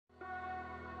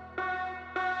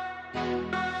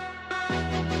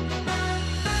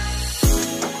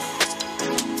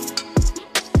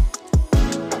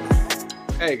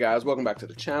Hey guys, welcome back to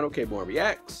the channel. K-Born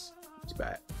Reacts. It's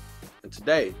back. And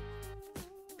today,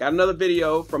 got another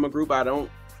video from a group I don't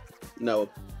know,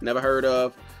 never heard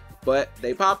of, but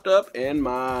they popped up in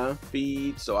my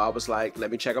feed, so I was like,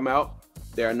 let me check them out.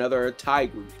 They're another Thai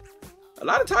group. A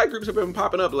lot of Thai groups have been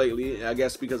popping up lately, I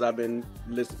guess because I've been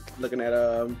looking at,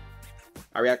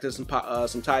 I reacted to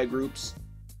some Thai groups,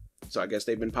 so I guess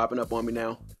they've been popping up on me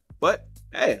now. But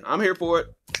hey, I'm here for it.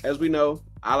 As we know,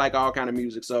 I like all kind of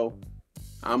music, so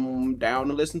I'm down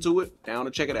to listen to it, down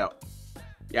to check it out.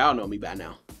 Y'all know me by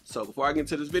now. So before I get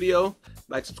into this video,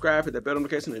 like, subscribe, hit that bell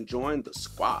notification, and join the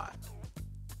squad.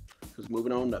 Cause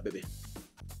moving on up, baby.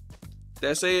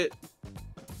 That said,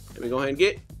 let me go ahead and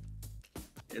get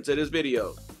into this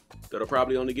video. That'll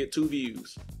probably only get 2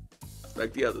 views,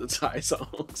 like the other Thai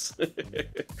songs.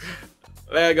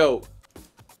 There you go.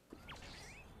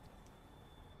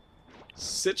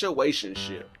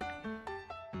 Situationship.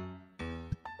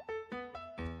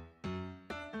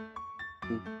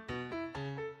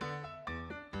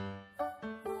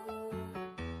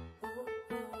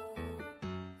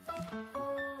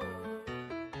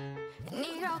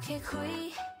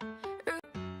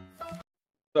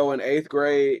 So in 8th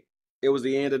grade, it was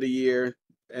the end of the year,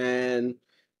 and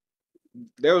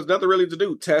there was nothing really to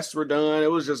do. Tests were done.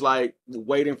 It was just like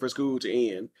waiting for school to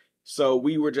end. So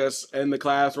we were just in the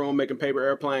classroom making paper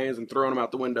airplanes and throwing them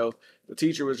out the window. The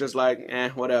teacher was just like,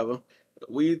 whatever.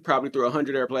 We probably threw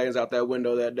 100 airplanes out that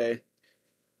window that day.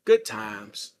 Good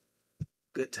times.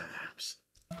 Good times.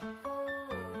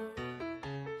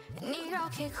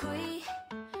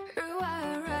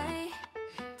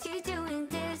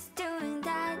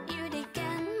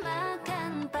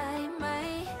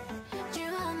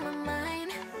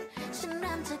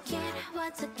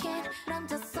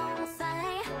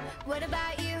 What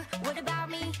about you? What about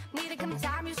me? Me the come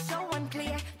time you're so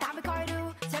unclear. Time to call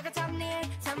you, take a time near.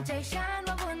 Temptation,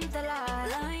 I wouldn't lie.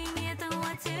 Lying here, don't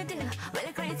what to do. Well,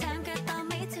 a great time, good on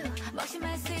me too. Watch your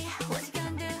mercy, what you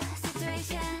gonna do?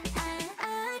 Situation,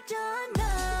 I don't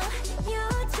know. You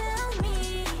tell me.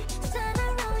 Stand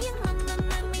around your mama,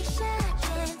 let me share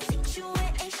it.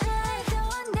 Situation, I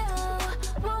don't know.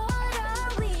 What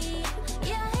are we?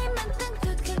 Yeah, he meant them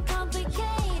could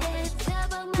complicated.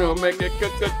 Don't make it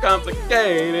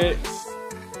complicated.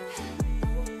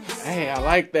 Hey, I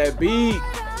like that beat.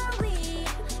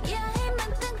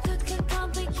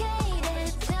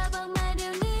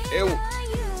 Ew.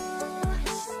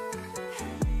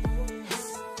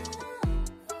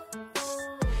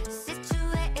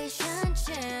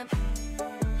 Situationship.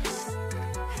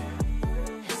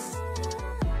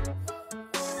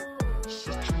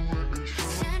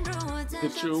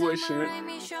 Situation.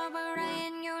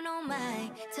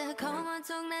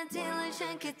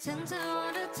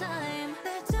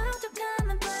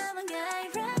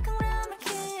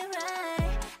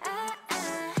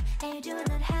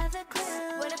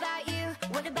 What about you?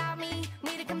 What about me?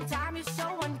 Me the come time you're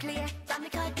so unclear. Time to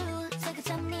cut through, take a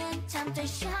time near.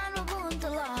 Temptation, I won't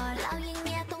lie. Lying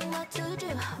here, don't what to do.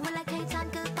 Well, I can't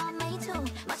talk about me too.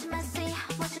 Watch my see,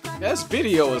 what you gonna do? This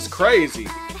video is crazy.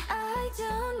 I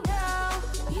don't know.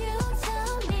 You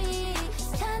tell me.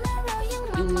 Stand around your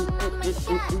mama, let me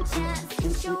share it.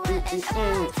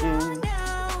 Situation,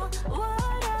 what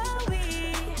are we?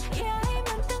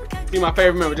 Yeah, See, my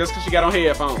favorite member, just because she got on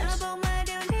headphones.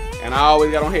 And I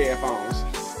always got on headphones.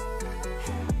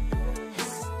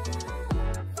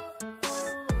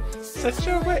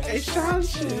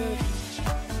 Situationship.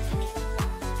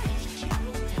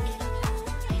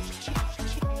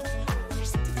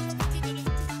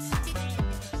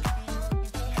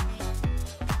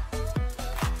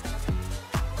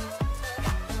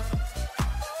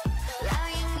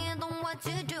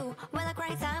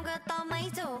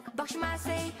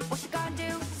 What you gonna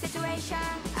do? Situation.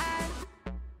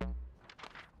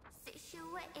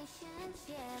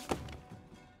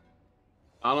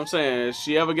 All I'm saying is,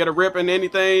 she ever get a rip in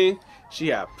anything, she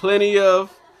have plenty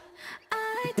of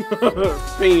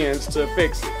pins to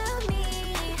fix it.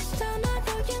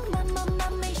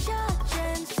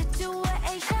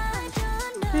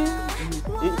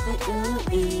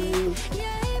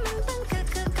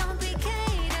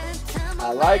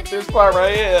 I like this part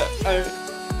right here.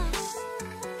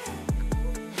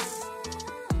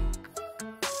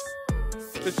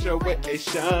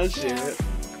 Situationship.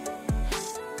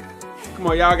 Come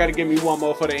on, y'all gotta give me one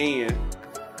more for the end.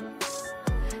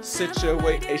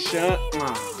 Situation.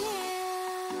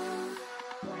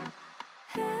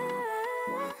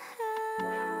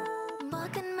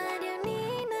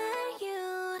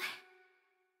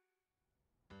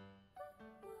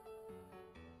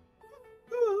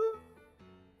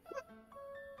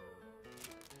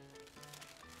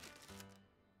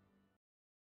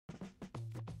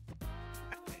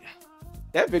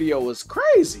 That video was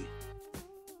crazy.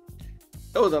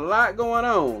 There was a lot going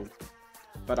on,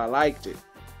 but I liked it.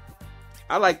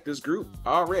 I like this group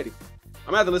already. I'm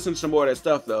gonna have to listen to some more of that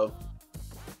stuff though.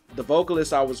 The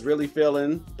vocalist I was really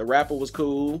feeling. The rapper was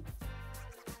cool.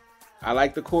 I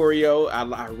like the choreo.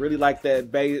 I really like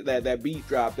that that beat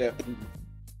drop there.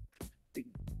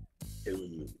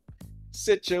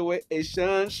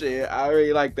 Situationship. I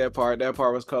really like that part. That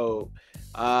part was cold.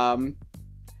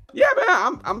 Yeah,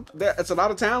 man, I'm there. It's a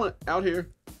lot of talent out here,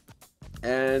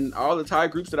 and all the Thai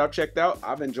groups that I've checked out,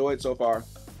 I've enjoyed so far.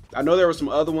 I know there were some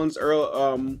other ones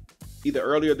either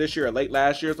earlier this year or late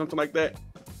last year or something like that.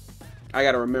 I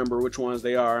gotta remember which ones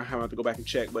they are. I have to go back and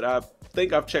check, but I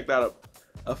think I've checked out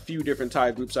a few different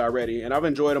Thai groups already, and I've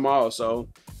enjoyed them all. So,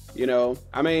 you know,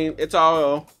 I mean, it's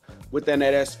all within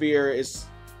that sphere. It's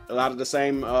a lot of the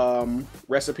same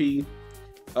recipe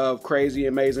of crazy,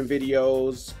 amazing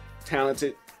videos,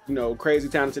 talented, you know, crazy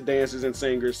talented dancers and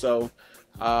singers. So,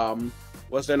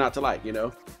 what's there not to like? You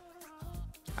know,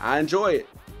 I enjoy it.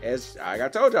 As I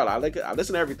told y'all, I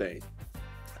listen to everything.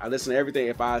 I listen to everything.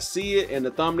 If I see it and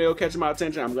the thumbnail catches my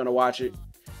attention, I'm gonna watch it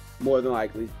more than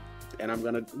likely, and I'm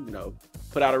gonna, you know,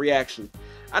 put out a reaction.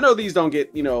 I know these don't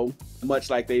get, you know, much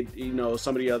like they, you know,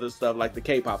 some of the other stuff like the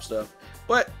K-pop stuff,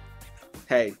 but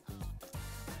hey,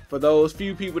 for those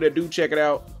few people that do check it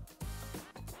out,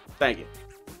 thank you.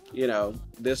 You know,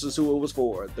 this is who it was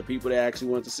for, the people that actually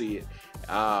want to see it.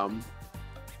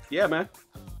 Yeah, man,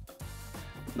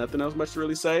 nothing else much to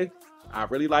really say. I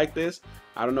really like this.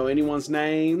 I don't know anyone's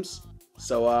names,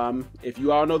 so if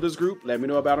you all know this group, let me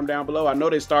know about them down below. I know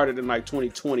they started in like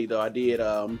 2020 though. I did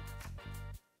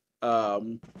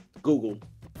Google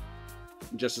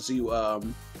just to see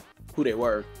who they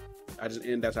were.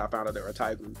 And that's how I found out they were a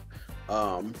Thai group.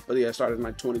 But yeah, it started in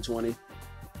like 2020.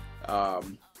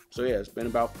 So yeah, it's been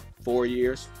about 4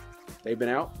 years they've been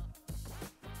out,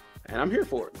 and I'm here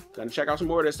for it. Gonna check out some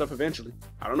more of their stuff eventually.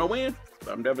 I don't know when,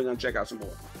 but I'm definitely gonna check out some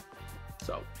more.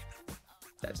 So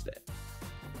that's that.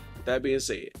 With that being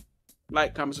said,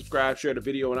 like, comment, subscribe, share the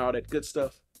video, and all that good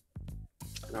stuff.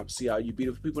 And I'll see all you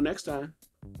beautiful people next time.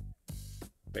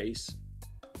 Peace.